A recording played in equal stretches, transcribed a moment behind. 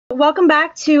Welcome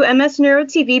back to MS Neuro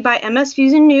TV by MS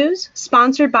Fusion News,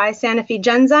 sponsored by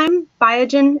Sanofi-Genzyme,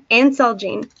 Biogen, and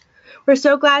Celgene. We're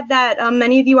so glad that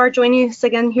many of you are joining us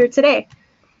again here today.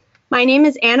 My name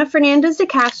is Ana Fernandez de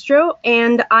Castro,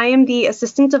 and I am the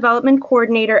Assistant Development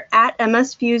Coordinator at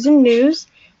MS Fusion News,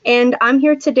 and I'm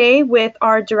here today with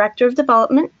our Director of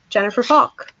Development, Jennifer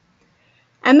Falk.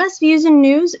 MS Fusion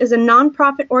News is a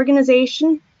nonprofit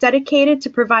organization dedicated to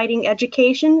providing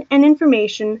education and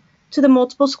information to the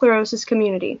multiple sclerosis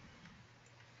community.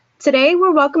 Today,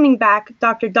 we're welcoming back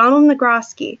Dr. Donald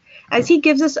Negroski as he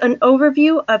gives us an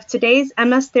overview of today's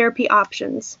MS therapy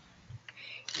options.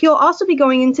 He'll also be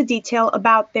going into detail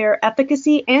about their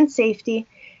efficacy and safety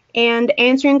and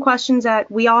answering questions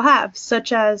that we all have,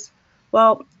 such as,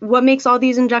 well, what makes all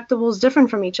these injectables different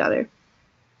from each other?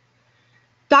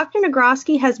 Dr.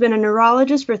 Negroski has been a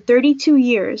neurologist for 32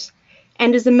 years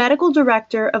and is the medical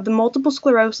director of the Multiple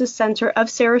Sclerosis Center of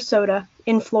Sarasota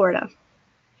in Florida.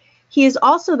 He is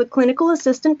also the clinical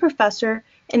assistant professor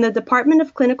in the Department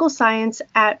of Clinical Science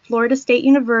at Florida State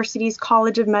University's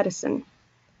College of Medicine.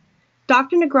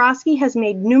 Dr. Negroski has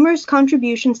made numerous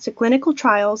contributions to clinical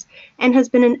trials and has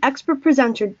been an expert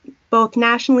presenter both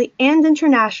nationally and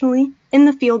internationally in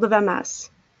the field of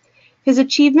MS. His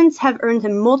achievements have earned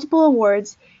him multiple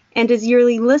awards and is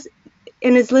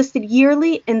listed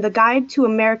yearly in the Guide to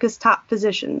America's Top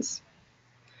Physicians.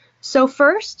 So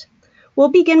first, we'll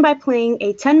begin by playing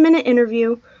a 10-minute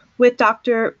interview with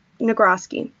Dr.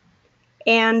 Negroski.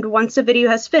 And once the video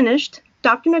has finished,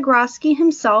 Dr. Negroski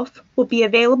himself will be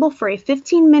available for a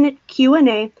 15-minute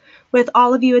Q&A with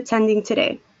all of you attending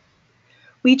today.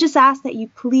 We just ask that you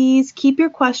please keep your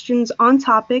questions on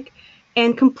topic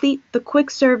and complete the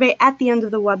quick survey at the end of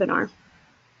the webinar.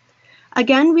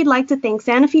 Again, we'd like to thank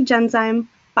Sanofi-Genzyme,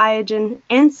 Biogen,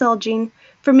 and Celgene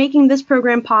for making this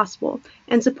program possible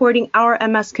and supporting our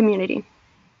MS community.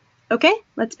 Okay,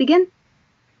 let's begin.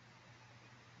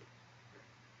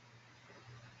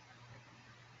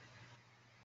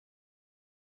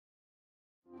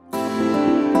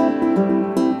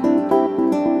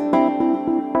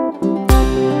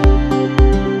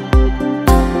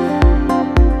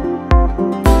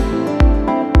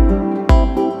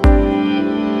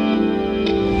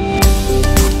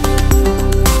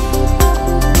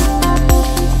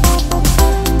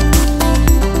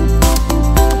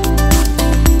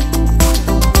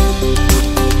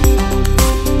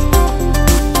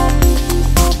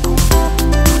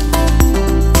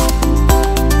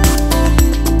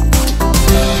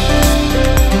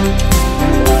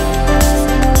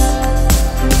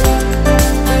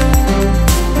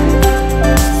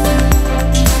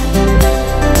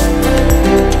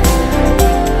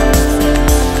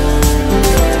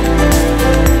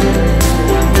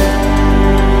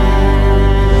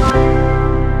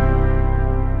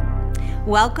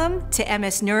 Welcome to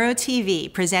MS Neuro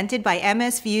TV, presented by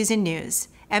MS Fusion News.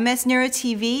 MS Neuro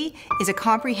TV is a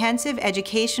comprehensive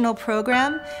educational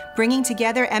program bringing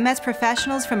together MS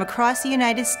professionals from across the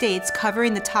United States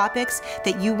covering the topics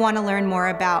that you want to learn more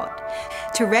about.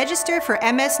 To register for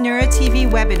MS Neuro TV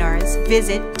webinars,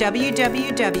 visit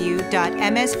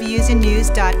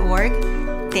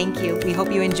www.msfusionnews.org. Thank you. We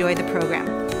hope you enjoy the program.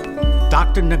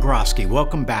 Dr. Negroski,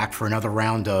 welcome back for another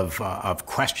round of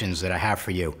questions that I have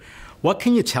for you. What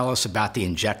can you tell us about the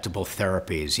injectable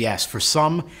therapies? Yes, for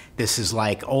some, this is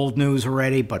like old news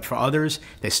already, but for others,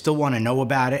 they still want to know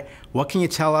about it. What can you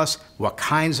tell us? What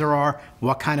kinds there are?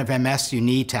 What kind of MS you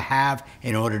need to have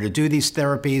in order to do these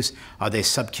therapies? Are they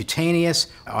subcutaneous?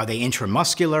 Are they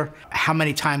intramuscular? How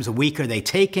many times a week are they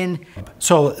taken?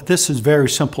 So this is very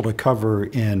simple to cover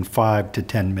in 5 to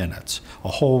 10 minutes. A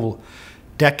whole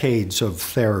decades of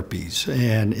therapies,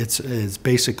 and it's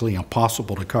basically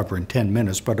impossible to cover in 10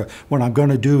 minutes, but what I'm going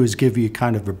to do is give you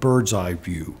kind of a bird's eye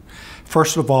view.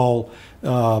 First of all,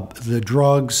 the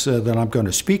drugs that I'm going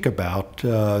to speak about,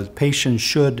 patients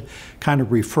should kind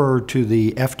of refer to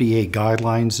the FDA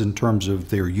guidelines in terms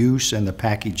of their use and the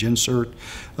package insert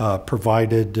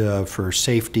provided for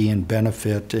safety and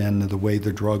benefit and the way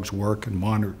the drugs work and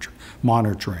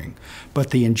monitoring. But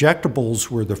the injectables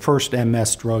were the first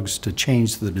MS drugs to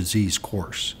change the disease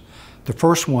course. The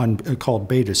first one, called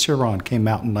beta-seron, came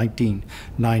out in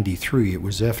 1993. It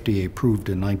was FDA approved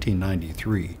in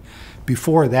 1993.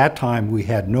 Before that time, we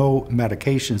had no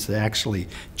medications that actually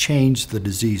changed the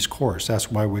disease course.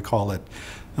 That's why we call it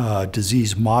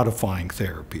disease-modifying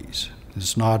therapies.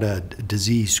 It's not a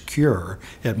disease cure.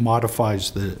 It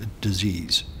modifies the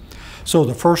disease. So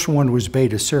the first one was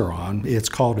beta-seron. It's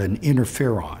called an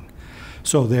interferon.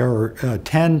 So there are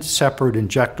 10 separate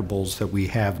injectables that we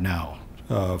have now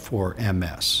for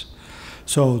MS.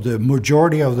 So the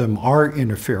majority of them are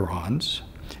interferons,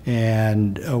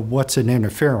 And what's an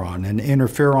interferon? An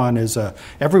interferon is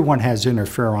everyone has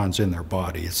interferons in their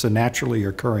body. It's a naturally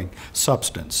occurring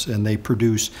substance, and they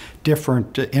produce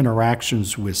different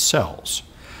interactions with cells.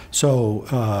 So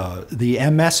the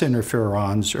MS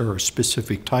interferons are a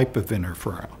specific type of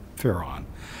interferon.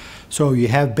 So you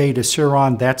have beta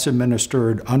seron, that's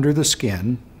administered under the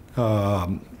skin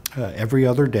every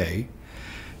other day,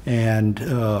 and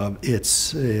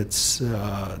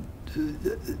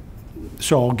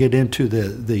so I'll get into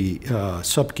the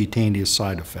subcutaneous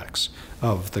side effects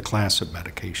of the class of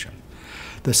medication.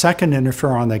 The second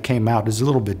interferon that came out is a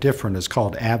little bit different. It's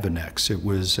called Avonex. It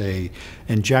was an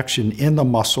injection in the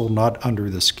muscle, not under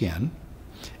the skin,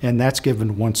 and that's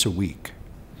given once a week.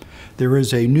 There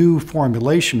is a new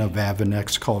formulation of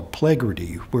Avonex called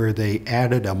Plegridy, where they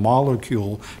added a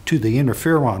molecule to the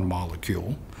interferon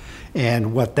molecule,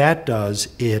 and what that does,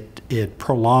 it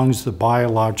prolongs the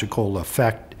biological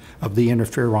effect of the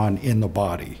interferon in the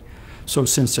body. So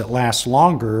since it lasts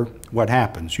longer, what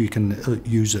happens? You can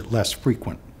use it less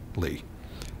frequently.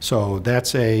 So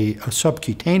that's a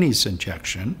subcutaneous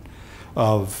injection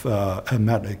of a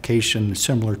medication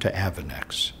similar to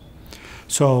Avonex.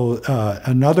 So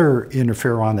another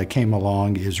interferon that came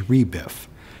along is Rebif.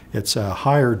 It's a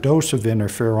higher dose of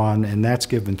interferon, and that's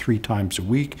given 3 times a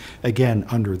week, again,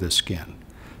 under the skin.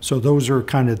 So those are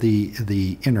kind of the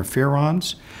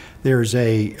interferons. There's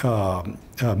a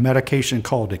medication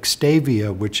called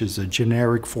Extavia, which is a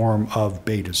generic form of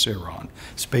beta seron.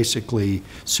 It's basically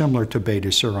similar to beta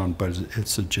seron, but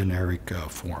it's a generic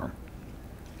form.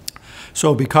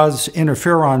 So because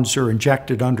interferons are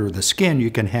injected under the skin,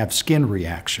 you can have skin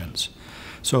reactions.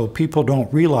 So people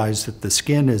don't realize that the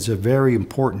skin is a very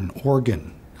important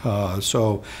organ.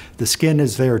 So the skin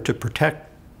is there to protect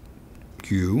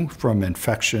you from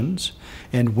infections,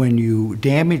 and when you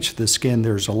damage the skin,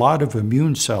 there's a lot of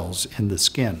immune cells in the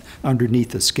skin,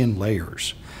 underneath the skin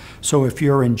layers. So if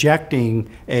you're injecting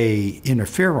a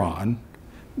interferon,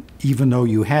 even though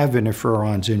you have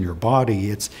interferons in your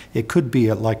body, it could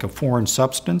be like a foreign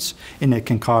substance, and it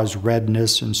can cause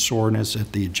redness and soreness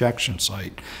at the injection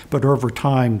site. But over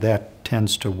time, that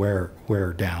tends to wear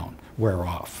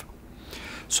off.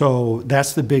 So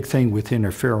that's the big thing with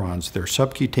interferons. They're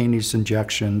subcutaneous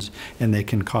injections, and they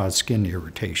can cause skin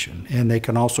irritation. And they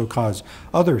can also cause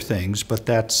other things, but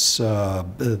that's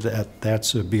beyond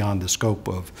the scope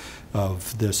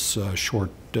of this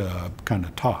short kind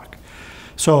of talk.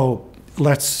 So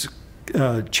let's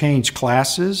change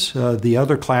classes. The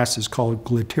other class is called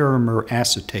gluteramine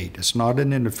acetate. It's not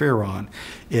an interferon.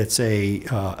 It's a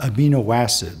amino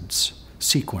acids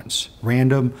sequence,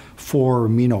 random 4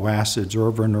 amino acids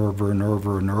over and over and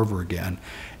over and over again.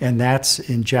 And that's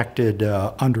injected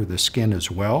under the skin as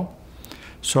well.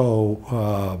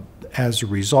 So as a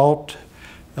result,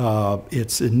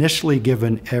 it's initially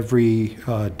given every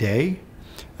day,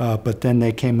 but then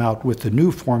they came out with a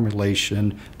new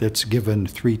formulation that's given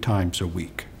 3 times a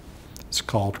week. It's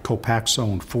called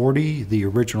Copaxone 40. The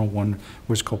original one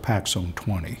was Copaxone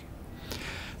 20.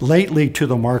 Lately to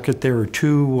the market, there are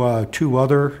two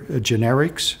other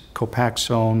generics.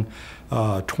 Copaxone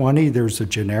 20, there's a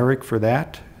generic for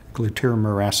that,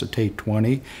 gluteramine acetate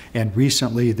 20, and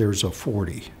recently there's a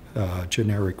 40,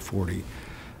 generic 40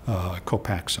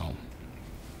 Copaxone.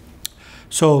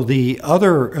 So the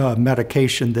other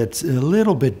medication that's a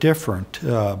little bit different,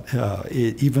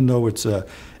 even though it's an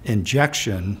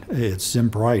injection, it's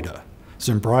Zimbrida.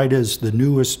 Zimbrida is the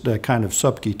newest kind of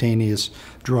subcutaneous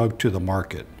drug to the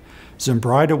market.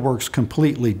 Zimbrida works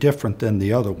completely different than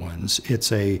the other ones.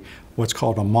 It's what's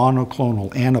called a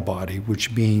monoclonal antibody,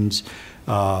 which means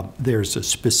there's a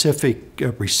specific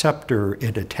receptor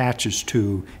it attaches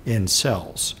to in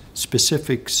cells,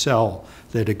 specific cell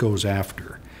that it goes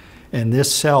after. And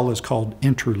this cell is called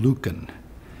interleukin.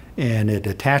 And it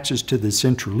attaches to this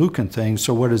interleukin thing.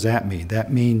 So what does that mean?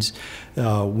 That means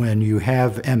when you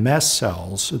have MS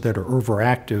cells that are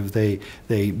overactive,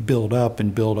 they build up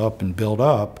and build up and build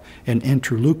up. And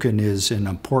interleukin is an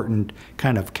important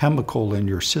kind of chemical in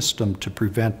your system to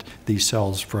prevent these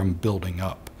cells from building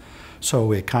up.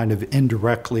 So it kind of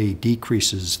indirectly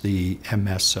decreases the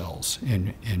MS cells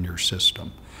in your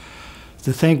system.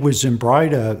 The thing with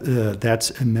Zimbrida, that's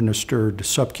administered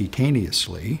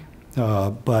subcutaneously.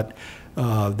 But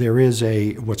there is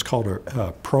what's called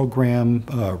a program,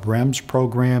 REMS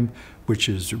program, which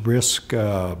is risk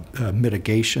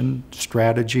mitigation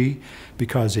strategy,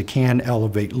 because it can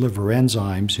elevate liver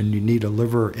enzymes, and you need a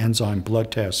liver enzyme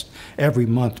blood test every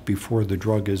month before the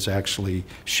drug is actually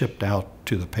shipped out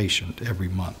to the patient every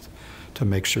month to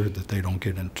make sure that they don't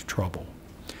get into trouble.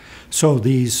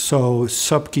 So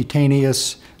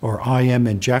subcutaneous or IM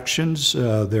injections,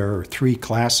 there are three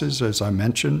classes, as I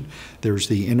mentioned. There's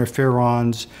the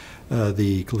interferons,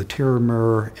 the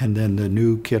glatiramer, and then the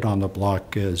new kid on the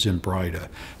block is Zimbrida.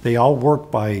 They all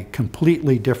work by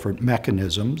completely different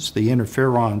mechanisms. The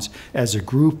interferons as a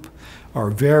group are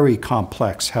very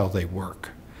complex how they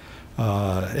work.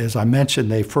 As I mentioned,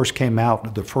 they first came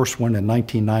out, the first one in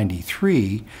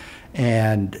 1993,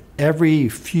 and every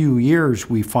few years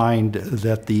we find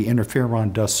that the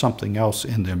interferon does something else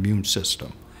in the immune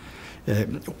system.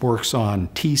 It works on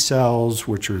T cells,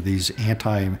 which are these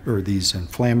these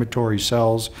inflammatory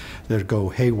cells that go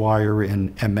haywire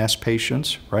in MS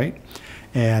patients, right?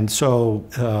 And so,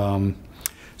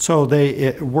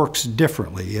 it works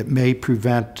differently. It may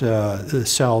prevent the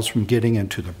cells from getting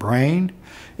into the brain.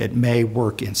 It may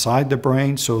work inside the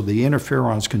brain. So the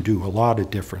interferons can do a lot of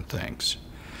different things.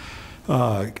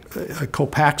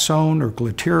 Copaxone or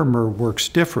glatiramer works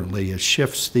differently. It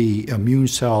shifts the immune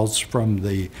cells from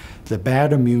the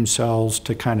bad immune cells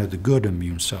to kind of the good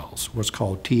immune cells, what's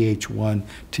called Th1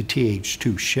 to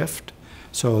Th2 shift.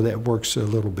 So that works a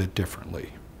little bit differently.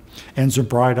 And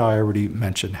Zimbrida, I already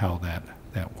mentioned how that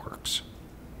works.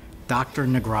 Dr.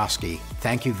 Negroski,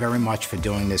 thank you very much for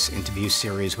doing this interview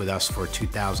series with us for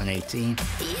 2018.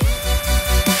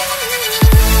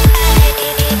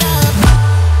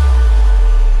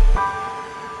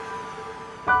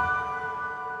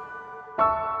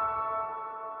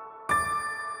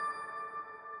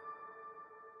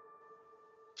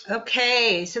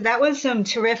 Okay, so that was some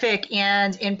terrific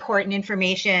and important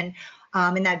information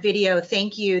in that video.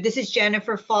 Thank you. This is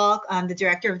Jennifer Falk. I'm the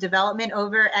Director of Development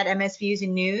over at MS Views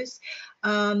and News.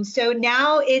 So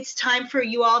now it's time for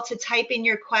you all to type in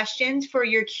your questions for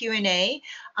your Q&A.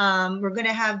 We're going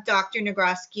to have Dr.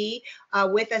 Negroski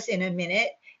with us in a minute.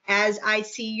 As I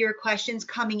see your questions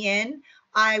coming in,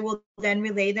 I will then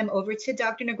relay them over to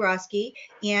Dr. Negroski.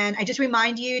 And I just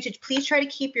remind you to please try to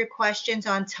keep your questions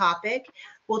on topic.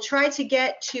 We'll try to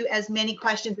get to as many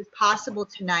questions as possible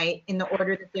tonight in the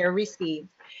order that they're received.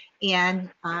 And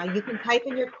you can type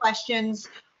in your questions.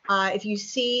 If you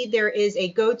see there is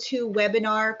a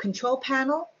GoToWebinar control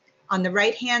panel on the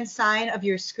right-hand side of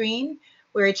your screen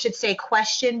where it should say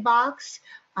question box.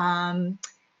 And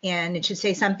it should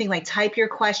say something like type your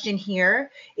question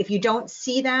here. If you don't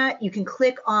see that, you can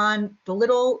click on the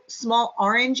little small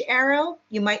orange arrow.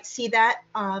 You might see that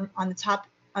on the top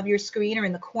of your screen or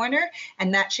in the corner,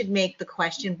 and that should make the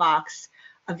question box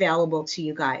available to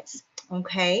you guys.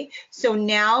 Okay, so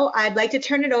now I'd like to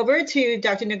turn it over to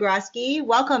Dr. Negroski.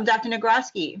 Welcome, Dr.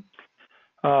 Negroski.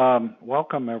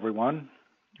 Welcome, everyone.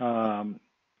 Can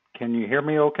you hear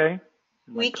me okay?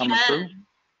 We can. Through?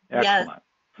 Excellent.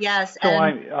 Yes. So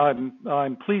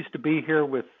I'm pleased to be here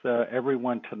with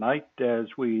everyone tonight as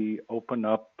we open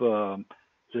up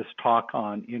this talk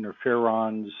on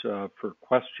interferons for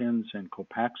questions and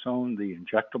Copaxone, the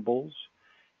injectables.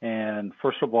 And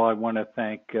first of all, I want to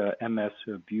thank MS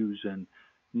Views and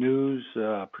News,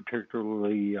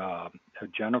 particularly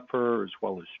Jennifer as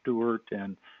well as Stuart,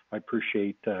 and I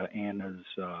appreciate Anna's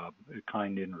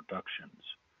kind introductions.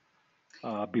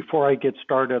 Before I get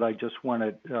started, I just want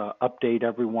to update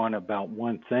everyone about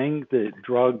one thing. The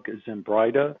drug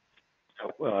Zimbrida,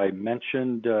 I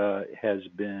mentioned, has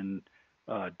been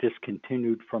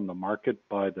discontinued from the market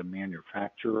by the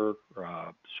manufacturer,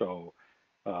 so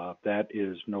that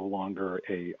is no longer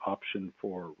an option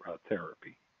for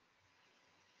therapy.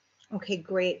 Okay,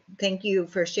 great. Thank you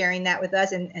for sharing that with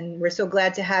us, and we're so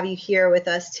glad to have you here with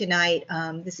us tonight.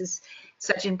 This is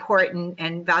such important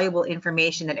and valuable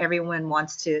information that everyone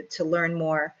wants to learn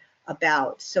more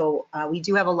about. So we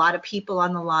do have a lot of people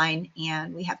on the line,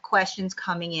 and we have questions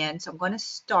coming in. So I'm going to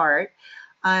start.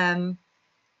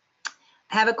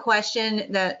 I have a question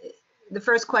that the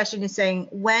first question is saying,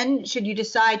 when should you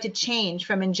decide to change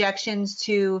from injections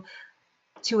to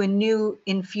a new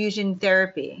infusion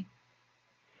therapy?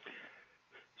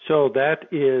 So that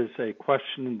is a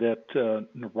question that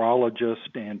neurologists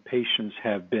and patients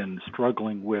have been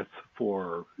struggling with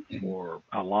for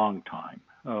a long time.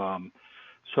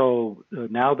 So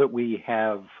now that we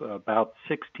have about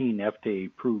 16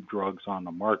 FDA-approved drugs on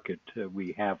the market,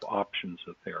 we have options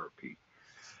of therapy.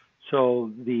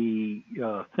 So the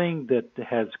thing that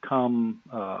has come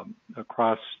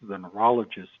across the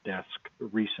neurologist's desk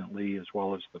recently, as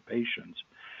well as the patients,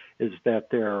 is that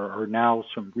there are now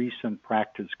some recent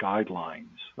practice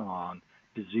guidelines on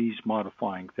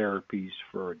disease-modifying therapies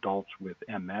for adults with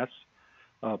MS,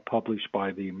 published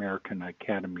by the American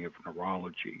Academy of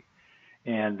Neurology.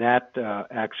 And that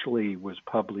actually was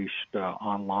published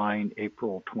online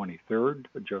April 23rd,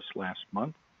 just last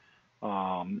month.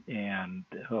 and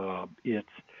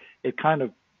it kind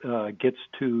of gets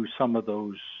to some of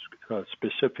those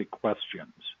specific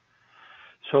questions.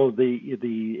 So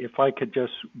if I could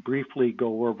just briefly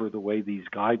go over the way these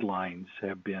guidelines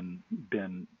have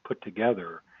been put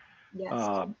together.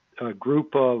 Yes. A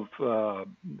group of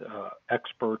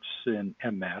experts in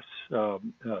MS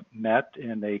met,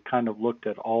 and they kind of looked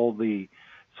at all the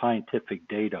scientific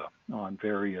data on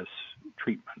various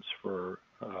treatments for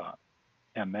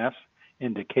MS,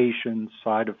 indications,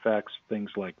 side effects,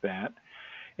 things like that.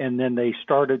 And then they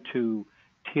started to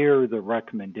tier the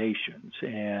recommendations.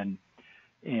 And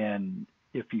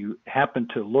if you happen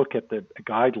to look at the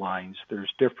guidelines,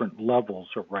 there's different levels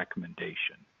of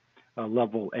recommendation.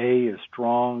 Level A is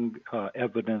strong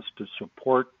evidence to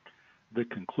support the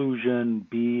conclusion.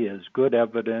 B is good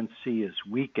evidence. C is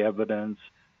weak evidence.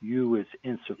 U is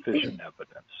insufficient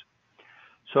evidence.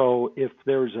 So if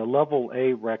there's a level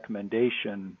A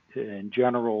recommendation, in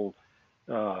general,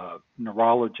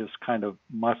 neurologists kind of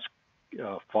must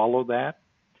follow that.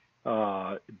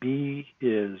 B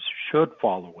should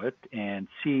follow it, and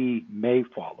C may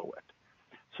follow it.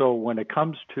 So when it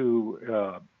comes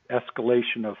to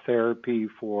escalation of therapy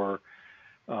for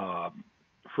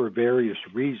various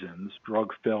reasons,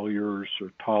 drug failures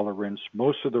or tolerance,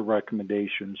 most of the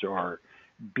recommendations are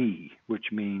B, which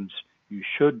means you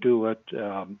should do it,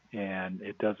 and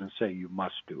it doesn't say you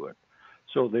must do it.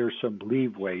 So there's some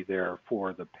leeway there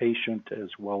for the patient as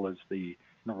well as the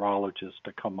neurologist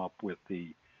to come up with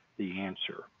the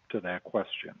answer to that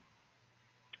question.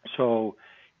 So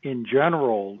in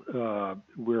general,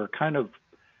 we're kind of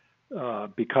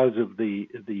because of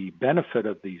the benefit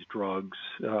of these drugs,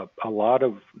 a lot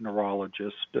of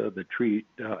neurologists that treat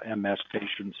MS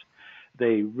patients,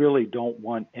 they really don't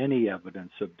want any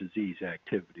evidence of disease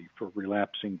activity for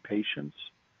relapsing patients.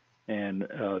 And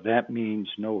that means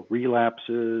no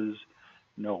relapses,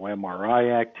 no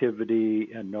MRI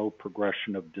activity, and no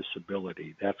progression of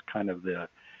disability. That's kind of the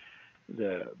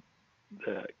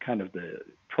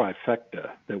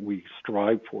trifecta that we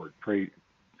strive for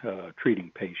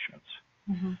treating patients.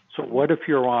 Mm-hmm. So what if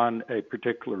you're on a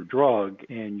particular drug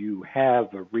and you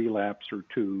have a relapse or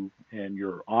two and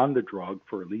you're on the drug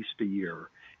for at least a year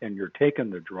and you're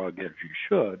taking the drug as you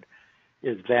should?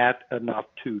 Is that enough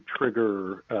to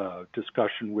trigger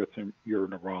discussion with your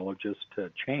neurologist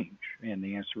to change? And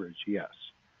the answer is yes.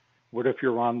 What if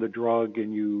you're on the drug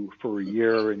and for a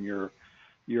year and your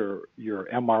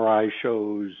MRI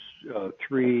shows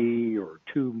 3 or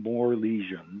 2 more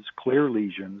lesions, clear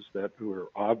lesions that were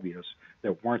obvious,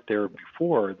 that weren't there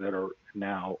before, that are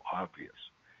now obvious?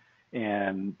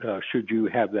 And should you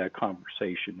have that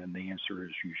conversation? And the answer is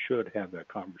you should have that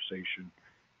conversation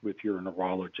with your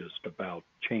neurologist about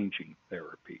changing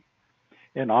therapy.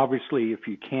 And obviously, if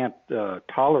you can't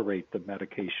tolerate the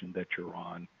medication that you're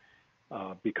on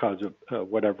because of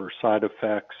whatever side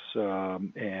effects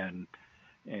and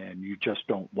you just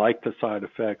don't like the side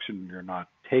effects and you're not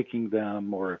taking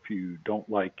them, or if you don't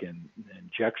like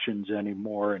injections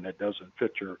anymore and it doesn't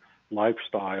fit your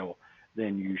lifestyle,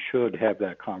 then you should have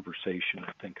that conversation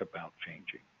and think about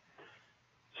changing.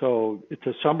 So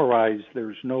to summarize,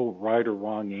 there's no right or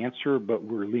wrong answer, but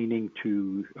we're leaning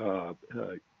to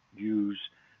use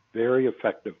very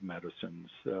effective medicines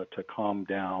to calm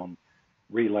down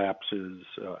relapses,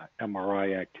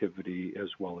 MRI activity, as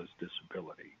well as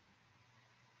disability.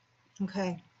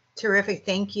 Okay, terrific.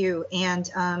 Thank you.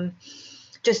 And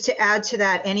just to add to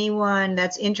that, anyone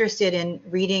that's interested in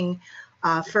reading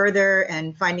further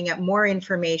and finding out more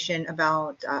information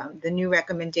about the new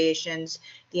recommendations,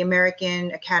 the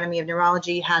American Academy of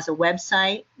Neurology has a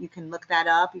website. You can look that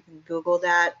up. You can Google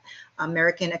that,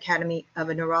 American Academy of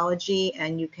Neurology,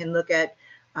 and you can look at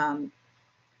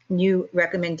new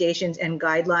recommendations and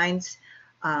guidelines.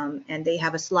 And they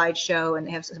have a slideshow and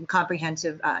they have some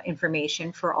comprehensive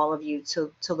information for all of you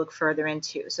to look further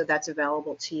into. So that's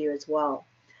available to you as well.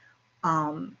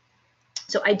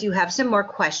 So I do have some more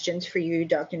questions for you,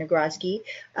 Dr. Negroski.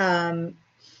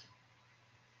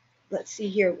 Let's see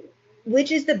here.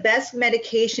 Which is the best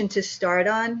medication to start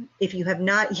on if you have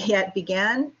not yet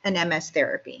began an MS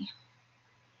therapy?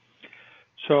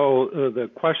 So the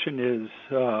question is,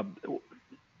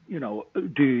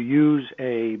 do you use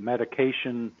a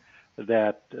medication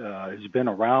that has been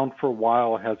around for a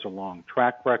while, has a long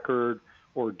track record,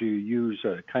 or do you use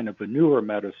a kind of a newer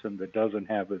medicine that doesn't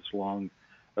have as long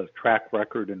a track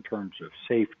record in terms of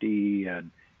safety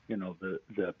and,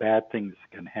 the bad things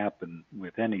that can happen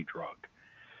with any drug?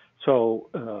 So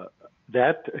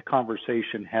that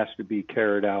conversation has to be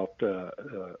carried out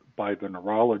by the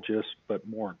neurologist, but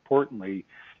more importantly,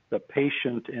 the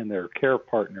patient and their care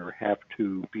partner have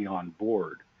to be on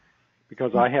board.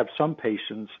 because I have some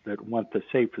patients that want the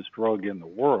safest drug in the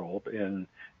world, and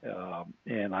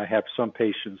I have some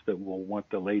patients that will want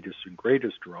the latest and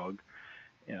greatest drug,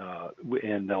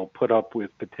 and they'll put up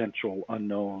with potential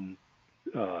unknown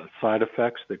side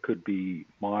effects that could be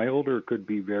mild or could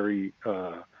be very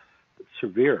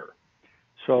severe.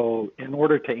 So in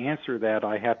order to answer that,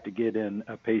 I have to get in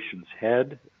a patient's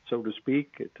head, so to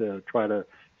speak, to try to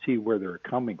see where they're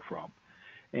coming from.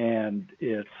 And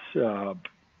it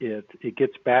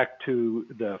gets back to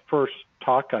the first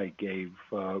talk I gave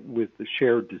with the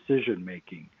shared decision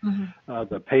making.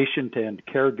 Mm-hmm. The patient and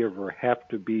caregiver have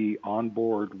to be on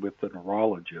board with the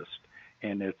neurologist,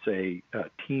 and it's a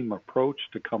team approach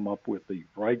to come up with the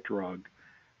right drug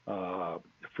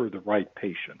for the right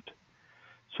patient.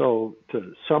 So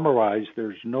to summarize,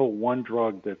 there's no one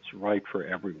drug that's right for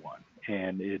everyone,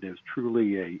 and it is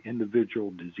truly an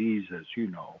individual disease, as you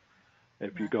know.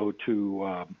 If you go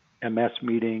to MS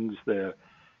meetings, the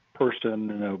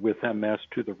person with MS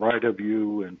to the right of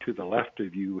you and to the left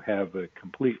of you have a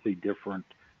completely different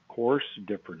course,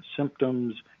 different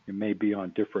symptoms. You may be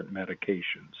on different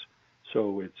medications.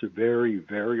 So it's a very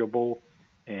variable,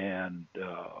 and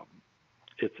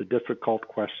it's a difficult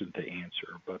question to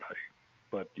answer,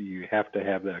 but you have to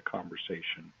have that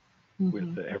conversation mm-hmm.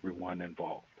 with everyone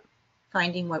involved.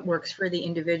 Finding what works for the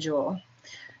individual.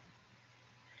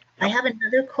 I have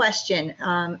another question.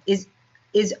 Is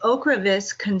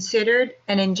Ocrevus considered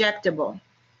an injectable?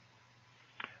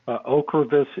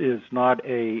 Ocrevus is not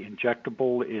a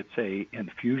injectable. It's a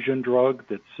infusion drug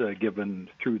that's given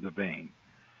through the vein.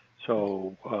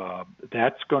 So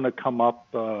that's going to come up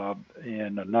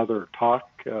in another talk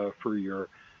for your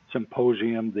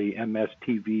symposium, the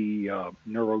MSTV,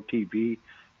 Neuro TV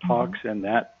talks, mm-hmm. and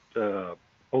that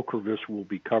Ocrevus will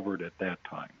be covered at that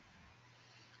time.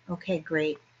 Okay,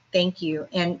 great. Thank you.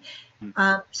 And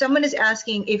someone is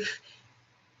asking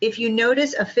if you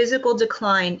notice a physical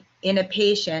decline in a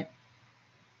patient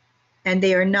and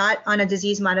they are not on a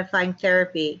disease-modifying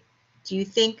therapy, do you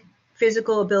think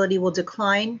physical ability will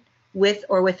decline with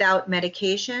or without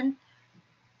medication?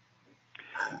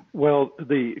 Well,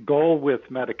 the goal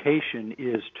with medication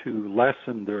is to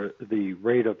lessen the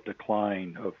rate of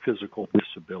decline of physical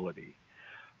disability.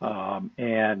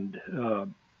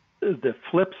 The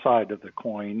flip side of the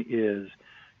coin is,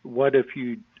 what if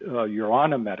you're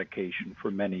on a medication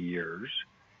for many years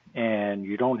and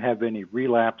you don't have any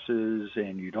relapses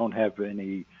and you don't have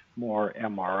any more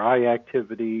MRI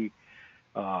activity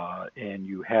and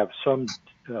you have some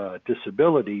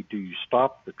disability? Do you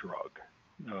stop the drug?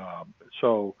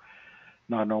 So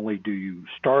not only do you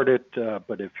start it,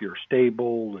 but if you're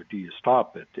stable, do you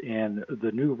stop it? And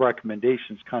the new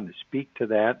recommendations kind of speak to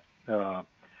that.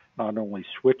 Not only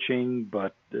switching,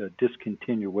 but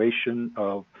discontinuation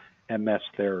of MS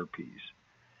therapies.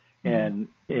 Mm-hmm.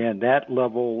 And that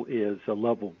level is a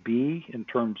level B in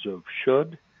terms of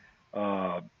should.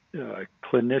 Clinicians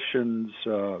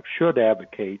should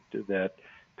advocate that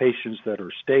patients that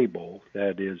are stable,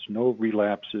 that is no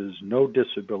relapses, no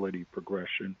disability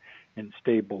progression, and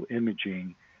stable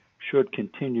imaging, should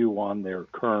continue on their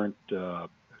current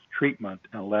treatment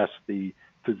unless the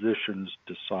physicians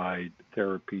decide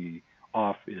therapy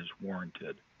off is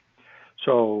warranted.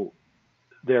 So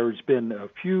there's been a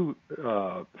few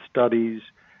studies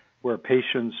where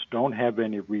patients don't have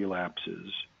any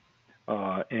relapses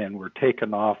and were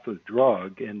taken off the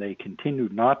drug, and they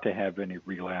continued not to have any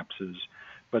relapses,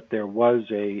 but there was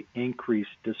a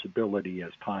increased disability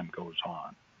as time goes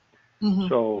on. Mm-hmm.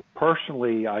 So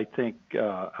personally, I think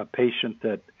a patient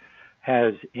that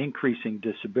has increasing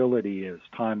disability as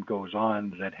time goes on,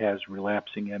 that has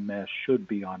relapsing MS, should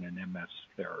be on an MS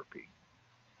therapy.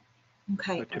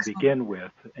 Okay. To begin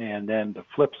with. And then the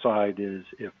flip side is,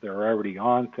 if they're already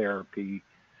on therapy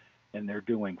and they're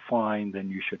doing fine, then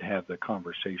you should have the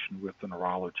conversation with the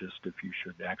neurologist if you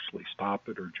should actually stop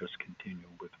it or just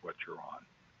continue with what you're on.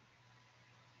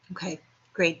 Okay,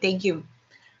 great. Thank you.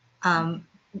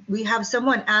 We have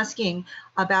someone asking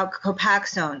about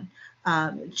Copaxone.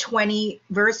 20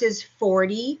 versus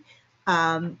 40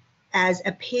 as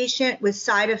a patient with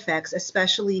side effects,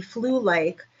 especially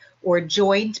flu-like or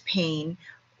joint pain.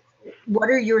 What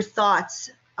are your thoughts,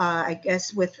 I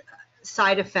guess, with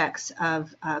side effects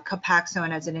of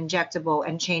Copaxone as an injectable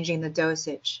and changing the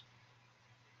dosage?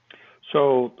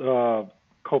 So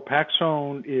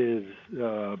Copaxone is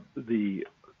the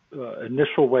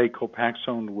initial way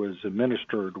Copaxone was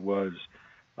administered was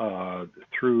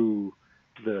through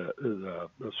the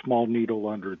small needle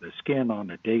under the skin on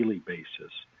a daily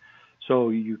basis. So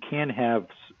you can have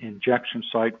injection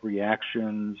site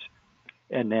reactions,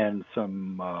 and then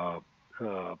some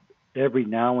every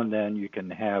now and then you can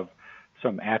have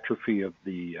some atrophy of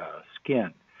the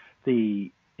skin.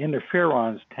 The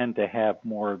interferons tend to have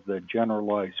more of the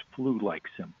generalized flu-like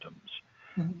symptoms,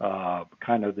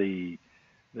 kind of the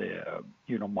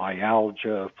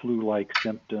myalgia, flu-like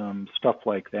symptoms, stuff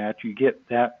like that. You get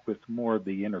that with more of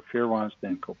the interferons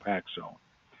than Copaxone.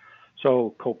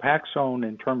 So Copaxone,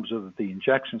 in terms of the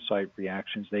injection site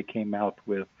reactions, they came out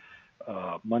with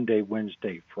Monday,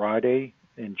 Wednesday, Friday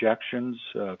injections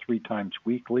 3 times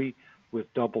weekly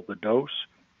with double the dose.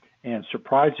 And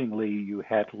surprisingly, you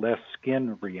had less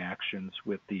skin reactions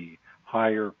with the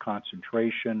higher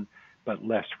concentration, but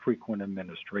less frequent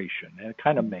administration. And it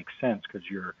kind of makes sense because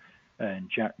you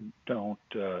don't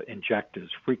inject as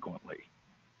frequently.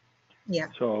 Yeah.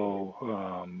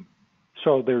 So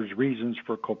there's reasons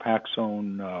for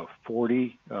Copaxone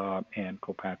 40 and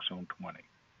Copaxone 20.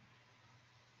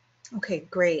 Okay,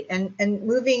 great. And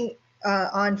moving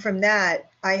on from that,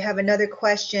 I have another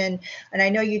question, and I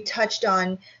know you touched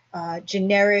on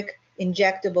generic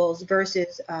injectables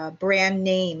versus brand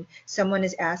name. Someone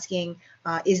is asking,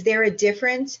 is there a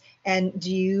difference? And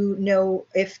do you know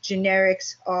if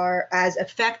generics are as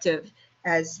effective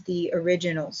as the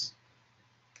originals?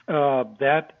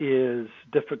 That is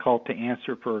difficult to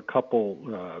answer for a couple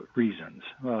reasons.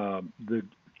 The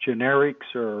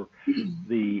generics are,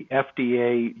 the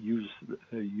FDA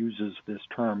uses this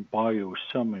term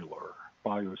biosimilar.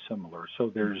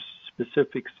 So there's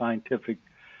specific scientific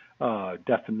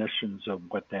definitions of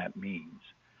what that means.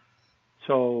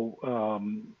 So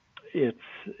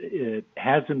it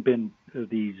hasn't been,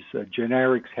 these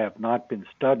generics have not been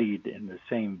studied in the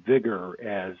same vigor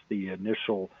as the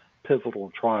initial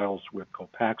pivotal trials with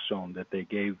Copaxone that they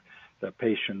gave the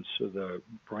patients the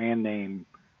brand name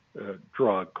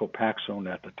drug Copaxone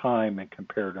at the time and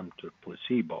compared them to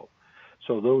placebo.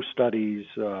 So those studies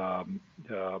are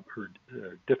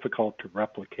difficult to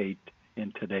replicate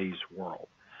in today's world.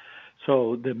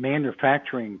 So the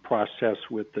manufacturing process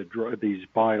with these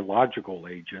biological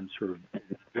agents are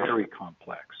very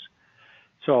complex.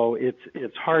 So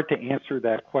it's hard to answer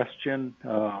that question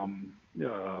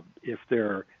if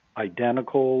they're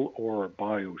identical or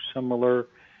biosimilar,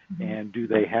 and do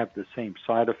they have the same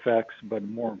side effects? But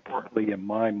more importantly, in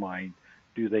my mind,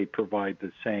 do they provide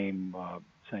the same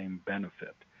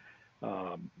benefit?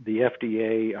 The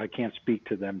FDA, I can't speak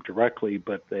to them directly,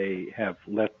 but they have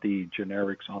let the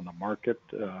generics on the market,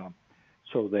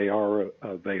 so they are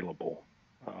available.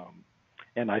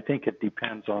 And I think it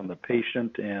depends on the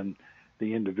patient and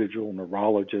the individual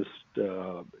neurologist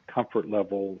comfort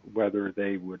level, whether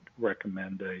they would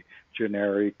recommend a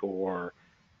generic or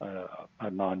a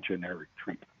non-generic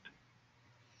treatment.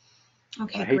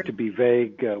 Okay, I hate to be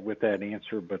vague with that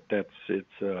answer, but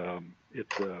it's a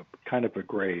kind of a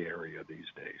gray area these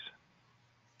days.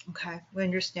 Okay, we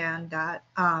understand that.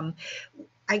 We're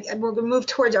going to move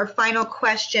towards our final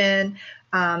question.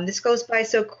 This goes by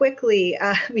so quickly.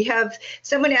 We have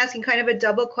someone asking kind of a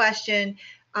double question.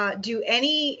 Do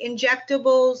any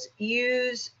injectables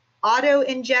use auto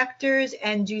injectors,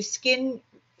 and do skin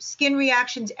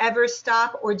reactions ever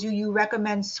stop, or do you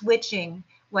recommend switching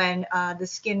when the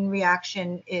skin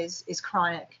reaction is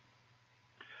chronic?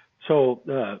 So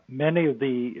many of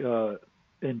the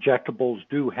injectables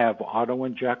do have auto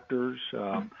injectors.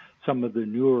 Some of the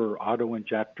newer auto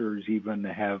injectors even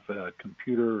have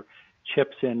computer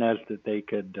chips in it that they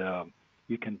could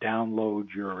you can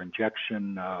download your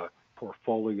injection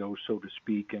portfolio, so to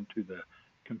speak, into the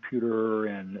computer,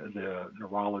 and the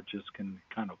neurologist can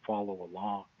kind of follow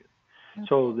along. Okay.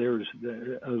 So there's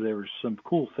some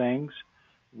cool things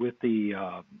with the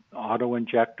auto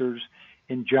injectors.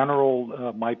 In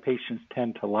general, my patients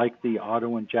tend to like the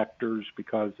auto injectors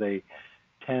because they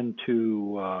tend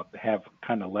to have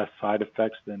kind of less side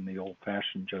effects than the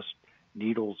old-fashioned just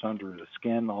needles under the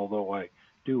skin, although I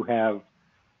do have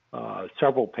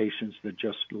several patients that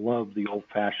just love the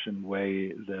old-fashioned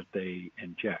way that they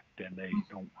inject, and they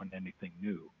don't want anything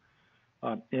new.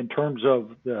 In terms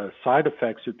of the side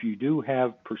effects, if you do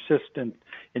have persistent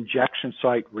injection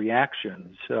site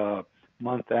reactions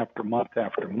month after month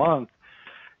after month,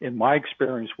 in my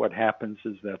experience, what happens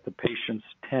is that the patients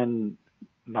tend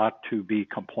not to be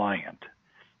compliant.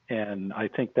 And I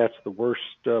think that's the worst,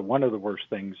 one of the worst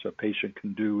things a patient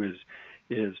can do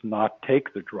is not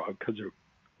take the drug, because it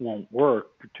won't work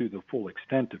to the full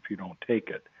extent if you don't take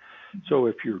it. So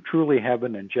if you're truly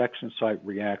having injection site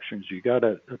reactions, you got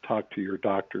to talk to your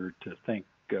doctor to think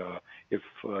if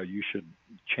you should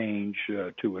change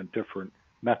to a different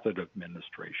method of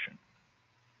administration.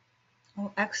 Oh,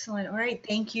 excellent. All right.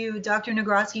 Thank you, Dr.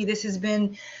 Negroski. This has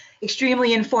been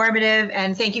extremely informative,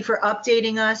 and thank you for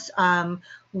updating us.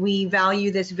 We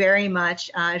value this very much.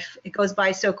 It goes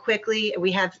by so quickly.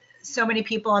 We have so many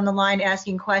people on the line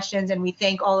asking questions, and we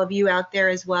thank all of you out there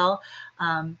as well.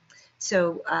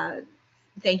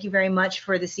 Thank you very much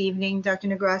for this evening, Dr.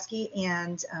 Negroski,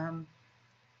 and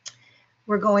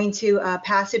we're going to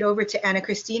pass it over to Anna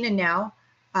Christina now,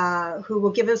 who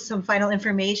will give us some final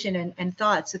information and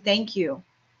thoughts. So thank you.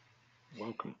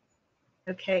 Welcome.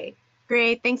 Okay.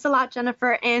 Great. Thanks a lot,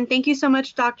 Jennifer. And thank you so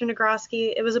much, Dr.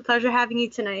 Negroski. It was a pleasure having you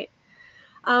tonight.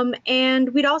 And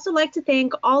we'd also like to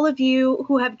thank all of you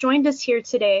who have joined us here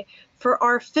today for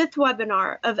our 5th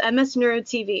webinar of MS Neuro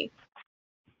TV.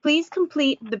 Please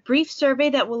complete the brief survey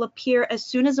that will appear as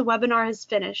soon as the webinar has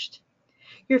finished.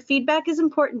 Your feedback is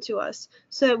important to us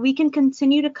so that we can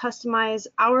continue to customize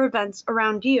our events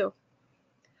around you.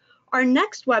 Our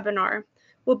next webinar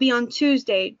will be on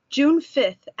Tuesday, June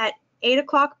 5th at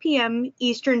 8:00 p.m.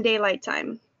 Eastern Daylight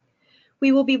Time.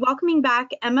 We will be welcoming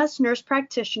back MS nurse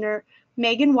practitioner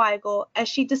Megan Weigel as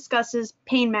she discusses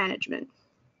pain management.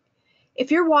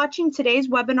 If you're watching today's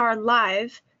webinar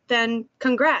live, then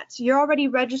congrats, you're already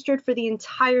registered for the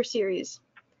entire series.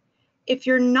 If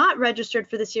you're not registered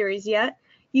for the series yet,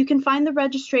 you can find the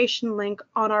registration link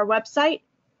on our website,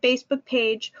 Facebook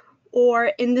page,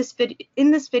 or in this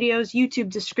video's YouTube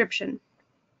description.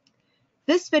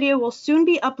 This video will soon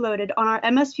be uploaded on our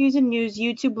MS Fusion News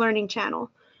YouTube Learning channel,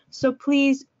 so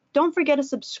please don't forget to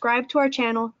subscribe to our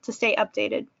channel to stay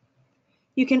updated.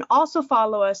 You can also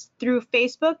follow us through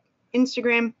Facebook,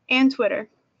 Instagram, and Twitter.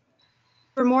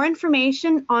 For more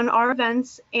information on our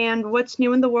events and what's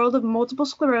new in the world of multiple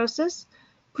sclerosis,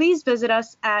 please visit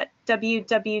us at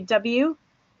www.msvn.org.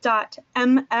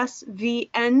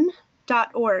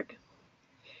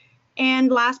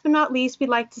 And last but not least, we'd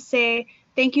like to say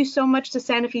thank you so much to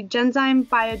Sanofi-Genzyme,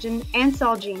 Biogen, and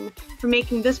Celgene for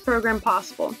making this program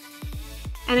possible.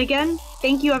 And again,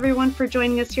 thank you everyone for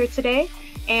joining us here today,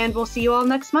 and we'll see you all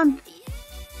next month.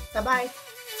 Bye-bye.